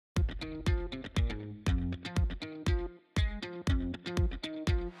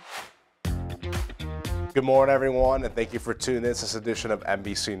Good morning, everyone, and thank you for tuning in to this edition of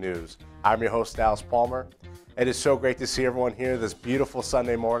MBC News. I'm your host, Dallas Palmer. It is so great to see everyone here this beautiful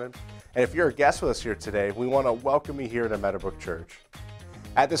Sunday morning. And if you're a guest with us here today, we want to welcome you here to Meadowbrook Church.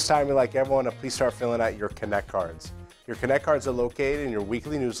 At this time, we'd like everyone to please start filling out your Connect cards. Your Connect cards are located in your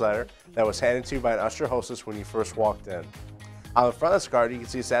weekly newsletter that was handed to you by an usher hostess when you first walked in. On the front of this card, you can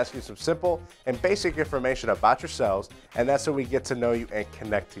see it's asking you some simple and basic information about yourselves, and that's so we get to know you and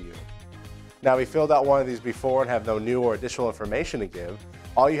connect to you. Now, we filled out one of these before and have no new or additional information to give.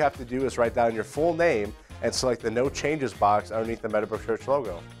 All you have to do is write down your full name and select the No Changes box underneath the Meadowbrook Church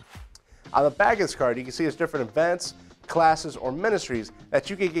logo. On the back of this card, you can see there's different events, classes, or ministries that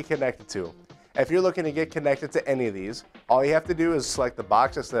you can get connected to. If you're looking to get connected to any of these, all you have to do is select the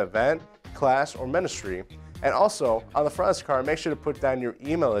box that's the event, class, or ministry. And also, on the front of this card, make sure to put down your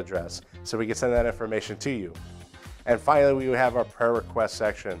email address so we can send that information to you. And finally, we have our prayer request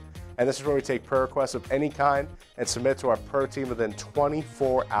section. And this is where we take prayer requests of any kind and submit to our prayer team within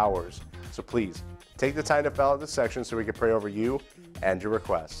 24 hours. So please, take the time to fill out this section so we can pray over you and your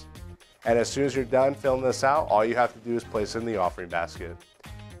requests. And as soon as you're done filling this out, all you have to do is place it in the offering basket.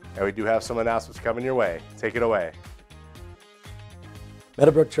 And we do have some announcements coming your way. Take it away.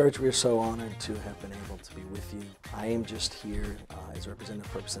 Meadowbrook Church, we are so honored to have been able to be with you. I am just here as a representative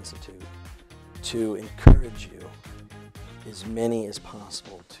of Purpose Institute to encourage you, as many as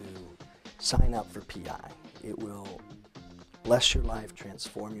possible, to sign up for PI. It will bless your life,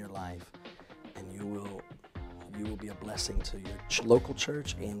 transform your life, and you will be a blessing to your local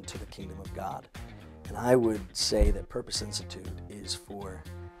church and to the kingdom of God. And I would say that Purpose Institute is for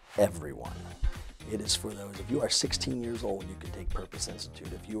everyone. It is for those. If you are 16 years old, you can take Purpose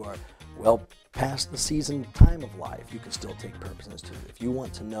Institute. If you are well past the season time of life, you can still take Purpose Institute. If you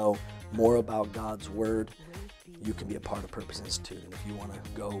want to know more about God's Word, you can be a part of Purpose Institute. And if you want to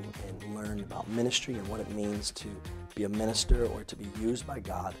go and learn about ministry and what it means to be a minister or to be used by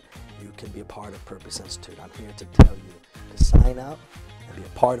God, you can be a part of Purpose Institute. I'm here to tell you to sign up and be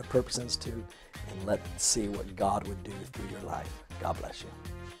a part of Purpose Institute, and let's see what God would do through your life. God bless you.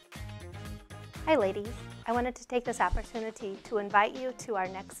 Hi ladies, I wanted to take this opportunity to invite you to our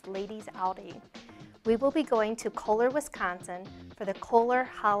next ladies outing. We will be going to Kohler, Wisconsin for the Kohler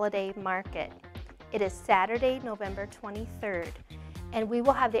Holiday Market. It is Saturday, November 23rd, and we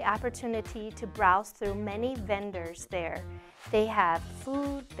will have the opportunity to browse through many vendors there. They have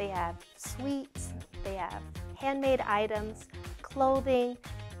food, they have sweets, they have handmade items, clothing,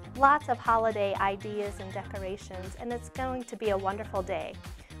 lots of holiday ideas and decorations, and it's going to be a wonderful day.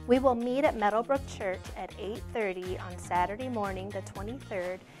 We will meet at Meadowbrook Church at 8:30 on Saturday morning, the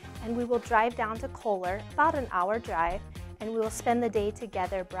 23rd, and we will drive down to Kohler, about an hour drive, and we will spend the day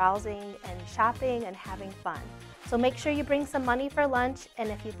together browsing and shopping and having fun. So make sure you bring some money for lunch, and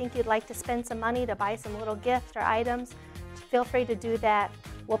if you think you'd like to spend some money to buy some little gifts or items, feel free to do that.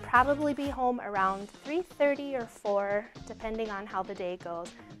 We'll probably be home around 3:30 or 4, depending on how the day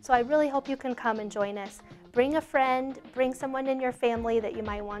goes. So I really hope you can come and join us. Bring a friend, bring someone in your family that you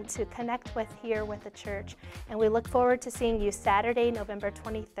might want to connect with here with the church, and we look forward to seeing you Saturday, November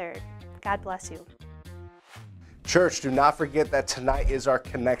 23rd. God bless you. Church, do not forget that tonight is our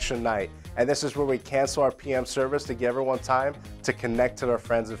connection night, and this is where we cancel our PM service to give everyone time to connect to their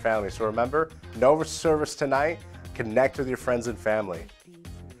friends and family. So remember, no service tonight, connect with your friends and family.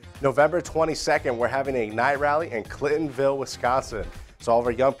 November 22nd, we're having an Ignite rally in Clintonville, Wisconsin. So all of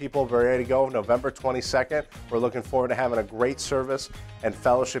our young people are ready to go. November 22nd, we're looking forward to having a great service and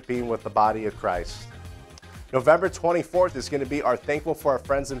fellowshipping with the body of Christ. November 24th is going to be our Thankful for Our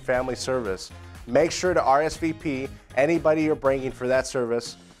Friends and Family service. Make sure to RSVP anybody you're bringing for that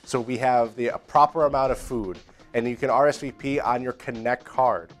service so we have the proper amount of food. And you can RSVP on your Connect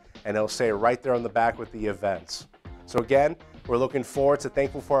card, and it'll say right there on the back with the events. So again, we're looking forward to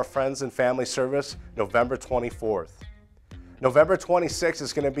Thankful for Our Friends and Family service, November 24th. November 26th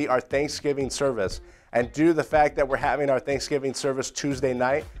is going to be our Thanksgiving service, and due to the fact that we're having our Thanksgiving service Tuesday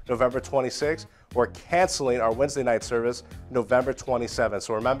night, November 26th, we're canceling our Wednesday night service, November 27th.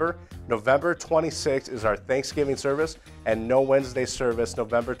 So remember, November 26th is our Thanksgiving service, and no Wednesday service,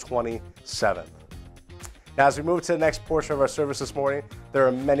 November 27th. Now, as we move to the next portion of our service this morning, there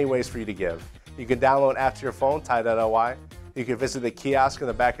are many ways for you to give. You can download an app to your phone, Tithe.ly. You can visit the kiosk in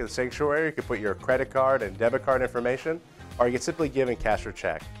the back of the sanctuary. You can put your credit card and debit card information, or you can simply give in cash or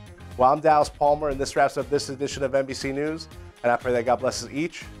check. Well, I'm Dallas Palmer, and this wraps up this edition of MBC News, and I pray that God blesses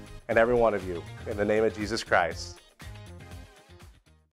each and every one of you in the name of Jesus Christ.